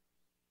happened,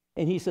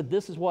 and he said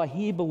this is why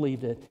he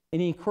believed it,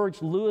 and he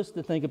encouraged Lewis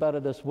to think about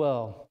it as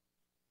well.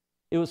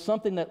 It was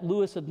something that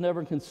Lewis had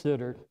never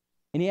considered.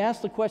 And he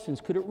asked the questions,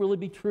 could it really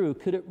be true?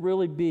 Could it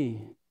really be?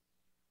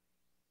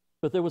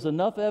 But there was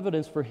enough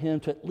evidence for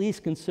him to at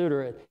least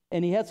consider it.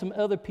 And he had some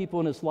other people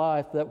in his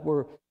life that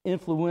were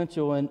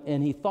influential,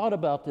 and he thought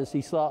about this.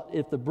 He thought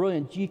if the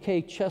brilliant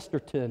G.K.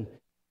 Chesterton,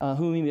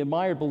 whom he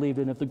admired, believed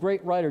in, if the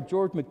great writer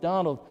George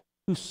MacDonald,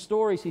 whose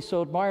stories he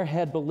so admired,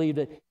 had believed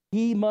it,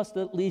 he must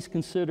at least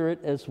consider it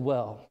as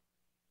well.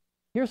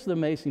 Here's the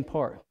amazing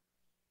part.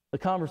 The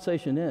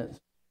conversation ends.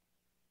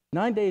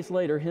 9 days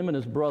later, him and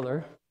his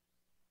brother,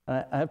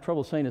 I have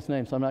trouble saying his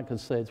name, so I'm not going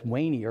to say it's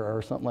Wayne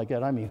or something like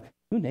that. I mean,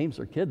 who names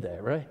their kid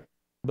that, right?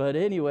 But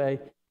anyway,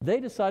 they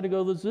decide to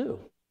go to the zoo.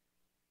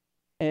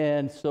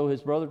 And so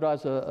his brother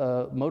drives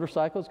a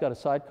motorcycle. He's got a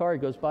sidecar. He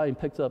goes by and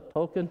picks up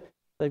Tolkien.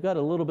 They've got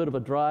a little bit of a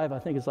drive. I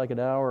think it's like an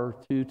hour or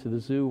two to the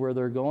zoo where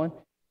they're going.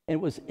 And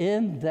it was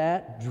in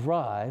that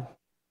drive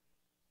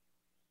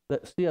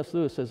that C.S.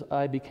 Lewis says,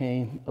 I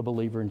became a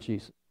believer in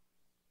Jesus.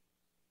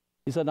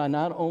 He said, I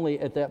not only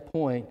at that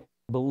point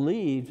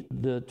believed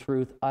the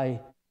truth, I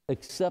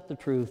accept the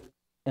truth,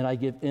 and I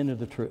give in to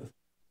the truth.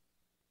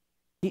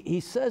 He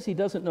says he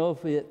doesn't know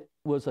if it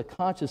was a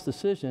conscious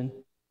decision,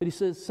 but he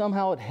says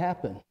somehow it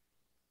happened.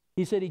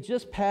 He said he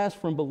just passed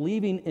from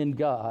believing in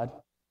God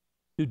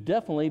to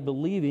definitely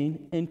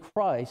believing in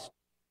Christ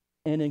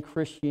and in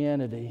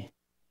Christianity.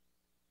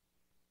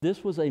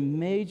 This was a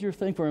major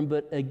thing for him,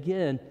 but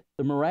again,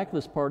 the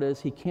miraculous part is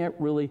he can't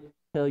really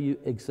tell you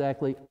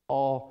exactly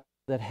all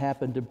that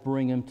happened to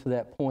bring him to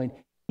that point.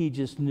 He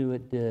just knew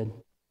it did.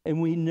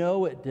 And we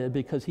know it did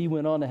because he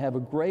went on to have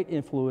a great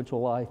influential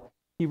life.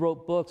 He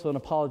wrote books on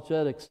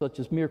apologetics such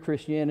as Mere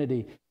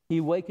Christianity. He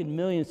awakened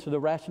millions to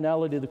the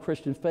rationality of the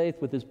Christian faith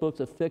with his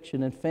books of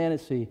fiction and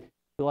fantasy,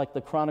 like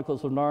the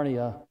Chronicles of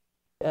Narnia.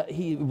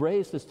 He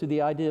raised us to the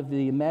idea of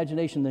the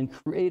imagination and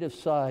creative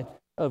side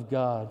of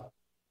God.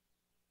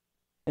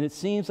 And it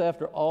seems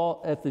after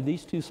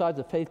these two sides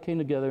of faith came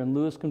together in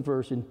Lewis'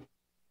 conversion,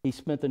 he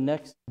spent the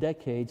next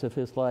decades of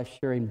his life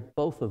sharing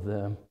both of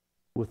them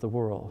with the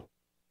world.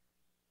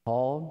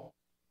 Called,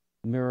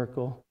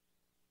 miracle,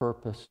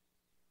 purpose,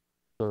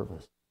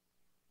 service.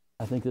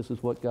 I think this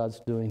is what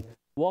God's doing.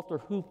 Walter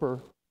Hooper,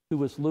 who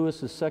was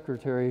Lewis's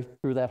secretary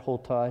through that whole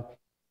time,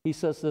 he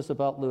says this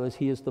about Lewis: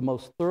 he is the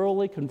most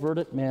thoroughly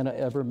converted man I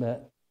ever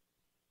met.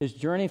 His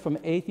journey from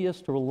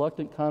atheist to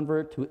reluctant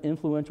convert to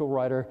influential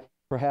writer,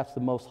 perhaps the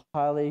most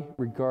highly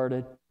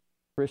regarded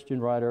Christian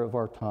writer of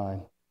our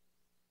time.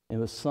 It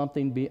was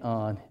something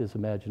beyond his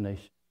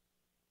imagination.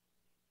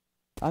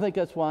 I think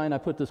that's why, and I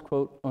put this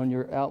quote on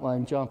your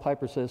outline, John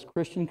Piper says,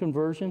 Christian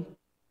conversion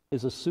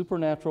is a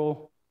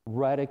supernatural,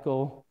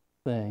 radical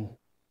thing.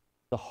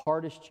 The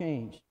heart is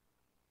changed.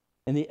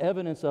 And the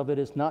evidence of it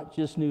is not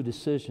just new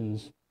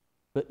decisions,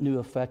 but new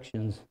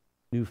affections,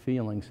 new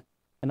feelings.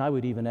 And I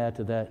would even add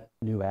to that,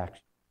 new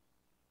action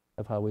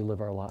of how we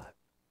live our life.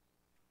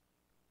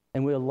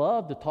 And we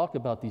love to talk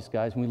about these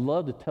guys, and we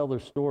love to tell their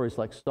stories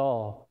like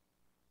Saul,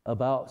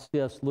 about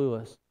C.S.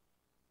 Lewis,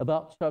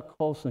 about Chuck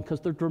Colson,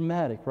 because they're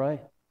dramatic,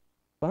 right?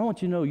 But I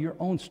want you to know your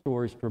own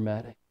story is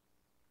dramatic.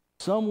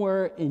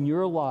 Somewhere in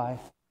your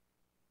life,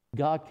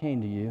 God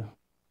came to you,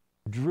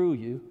 drew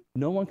you.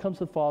 No one comes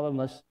to the Father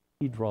unless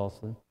He draws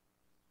them.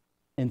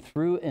 And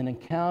through an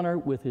encounter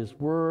with His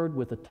Word,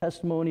 with the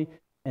testimony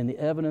and the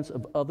evidence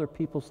of other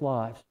people's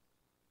lives,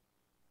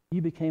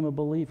 you became a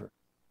believer.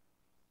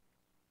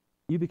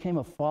 You became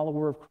a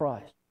follower of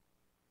Christ.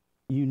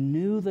 You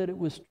knew that it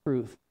was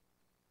truth.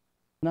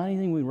 Not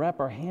anything we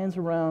wrap our hands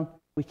around.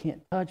 We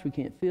can't touch, we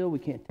can't feel, we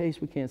can't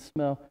taste, we can't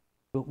smell,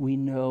 but we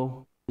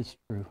know it's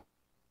true.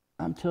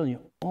 I'm telling you,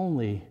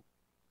 only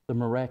the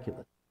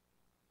miraculous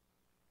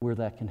where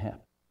that can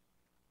happen.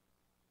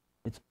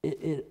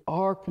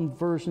 Our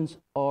conversions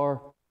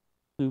are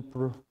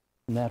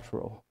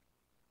supernatural.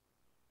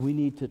 We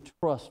need to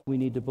trust, we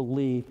need to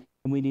believe,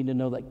 and we need to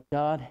know that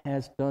God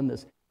has done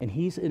this. and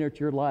he's entered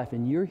your life,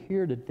 and you're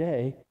here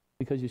today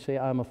because you say,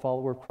 I'm a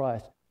follower of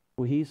Christ.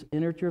 Well, he's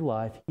entered your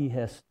life. He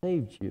has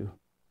saved you.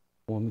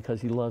 One,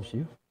 because he loves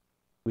you.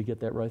 We get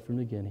that right from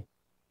the beginning.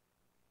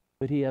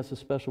 But he has a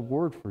special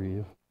word for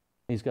you.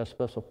 He's got a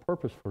special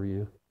purpose for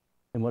you.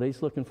 And what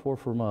he's looking for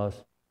from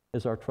us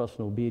is our trust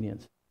and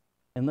obedience.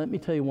 And let me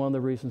tell you one of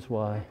the reasons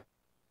why.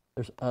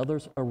 There's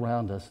others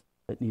around us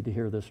that need to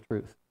hear this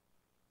truth.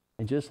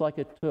 And just like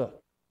it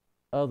took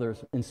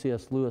others in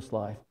C.S. Lewis'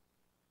 life,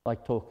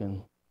 like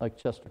Tolkien, like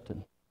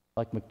Chesterton,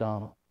 like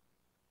MacDonald,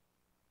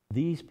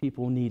 these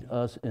people need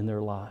us in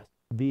their lives,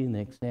 being the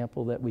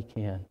example that we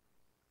can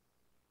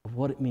of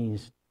what it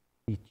means to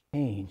be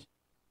changed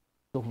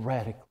so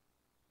radically.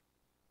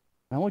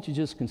 And I want you to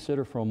just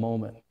consider for a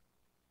moment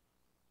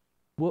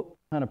what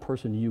kind of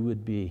person you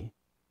would be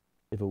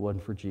if it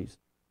wasn't for Jesus.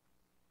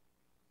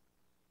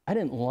 I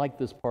didn't like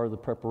this part of the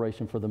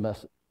preparation for the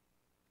message.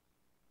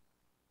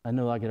 I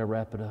know I got to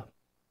wrap it up,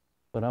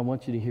 but I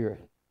want you to hear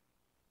it.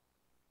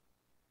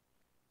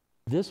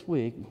 This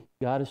week,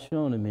 God has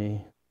shown to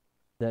me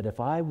that if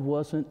I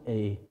wasn't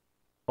a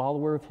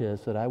follower of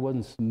his, that I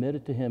wasn't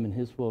submitted to him and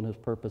his will and his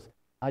purpose,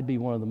 I'd be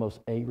one of the most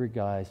angry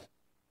guys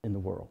in the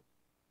world.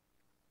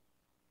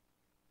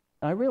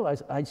 And I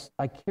realize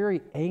I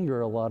carry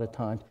anger a lot of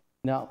times.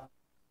 Now,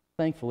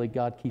 thankfully,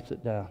 God keeps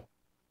it down.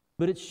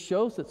 But it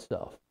shows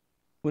itself.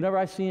 Whenever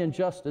I see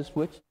injustice,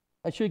 which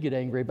I should get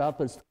angry about,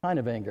 but it's the kind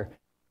of anger.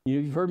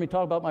 You've heard me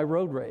talk about my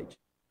road rage.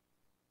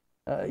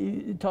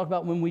 You talk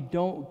about when we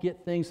don't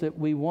get things that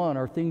we want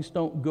or things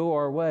don't go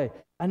our way.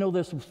 I know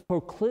there's a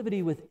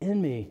proclivity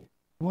within me.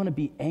 I want to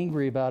be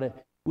angry about it,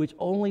 which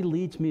only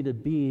leads me to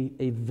be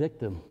a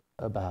victim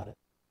about it.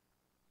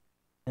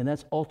 And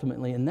that's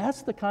ultimately, and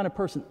that's the kind of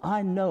person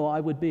I know I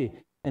would be.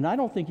 And I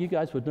don't think you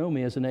guys would know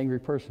me as an angry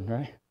person,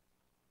 right?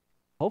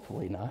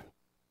 Hopefully not.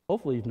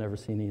 Hopefully you've never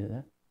seen any of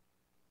that.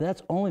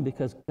 That's only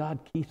because God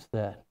keeps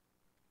that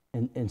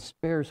and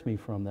spares me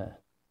from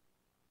that.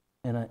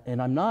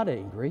 And I'm not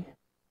angry.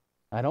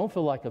 I don't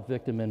feel like a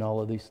victim in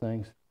all of these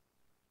things.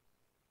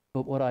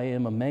 But what I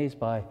am amazed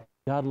by,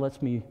 God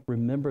lets me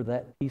remember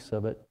that piece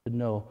of it to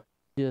know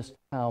just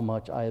how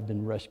much I have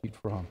been rescued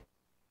from.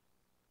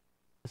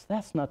 Because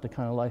that's not the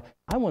kind of life.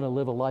 I want to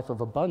live a life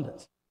of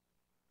abundance.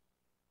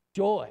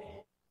 Joy.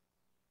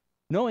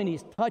 Knowing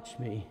he's touched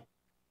me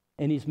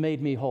and he's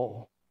made me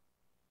whole.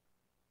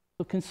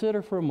 So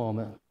consider for a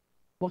moment,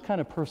 what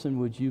kind of person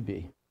would you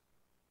be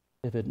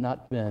if it had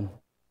not been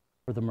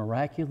for the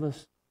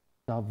miraculous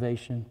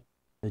salvation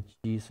that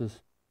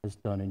Jesus has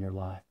done in your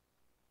life?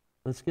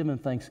 Let's give him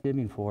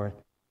thanksgiving for it,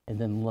 and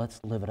then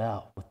let's live it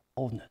out with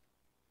boldness,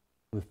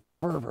 with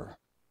fervor,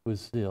 with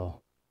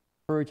zeal,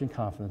 courage and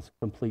confidence,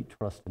 complete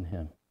trust in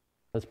him.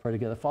 Let's pray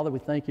together. Father, we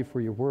thank you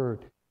for your word.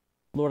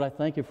 Lord, I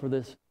thank you for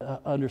this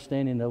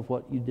understanding of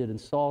what you did in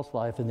Saul's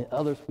life and the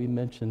others we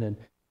mentioned. And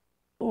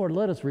Lord,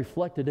 let us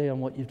reflect today on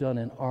what you've done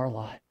in our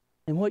life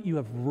and what you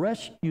have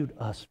rescued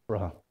us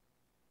from.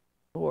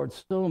 Lord,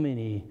 so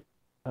many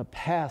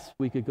paths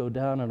we could go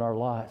down in our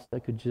lives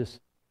that could just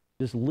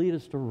lead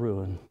us to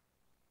ruin.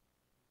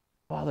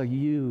 Father,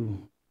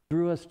 you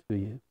drew us to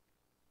you.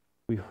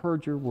 We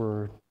heard your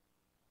word,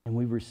 and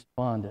we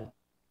responded.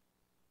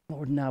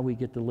 Lord, now we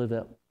get to live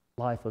that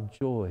life of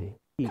joy,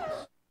 peace,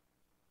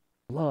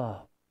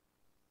 love,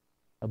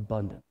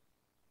 abundance.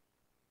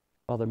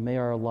 Father, may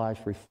our lives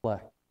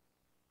reflect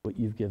what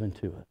you've given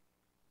to us.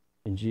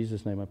 In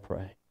Jesus' name I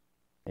pray.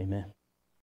 Amen.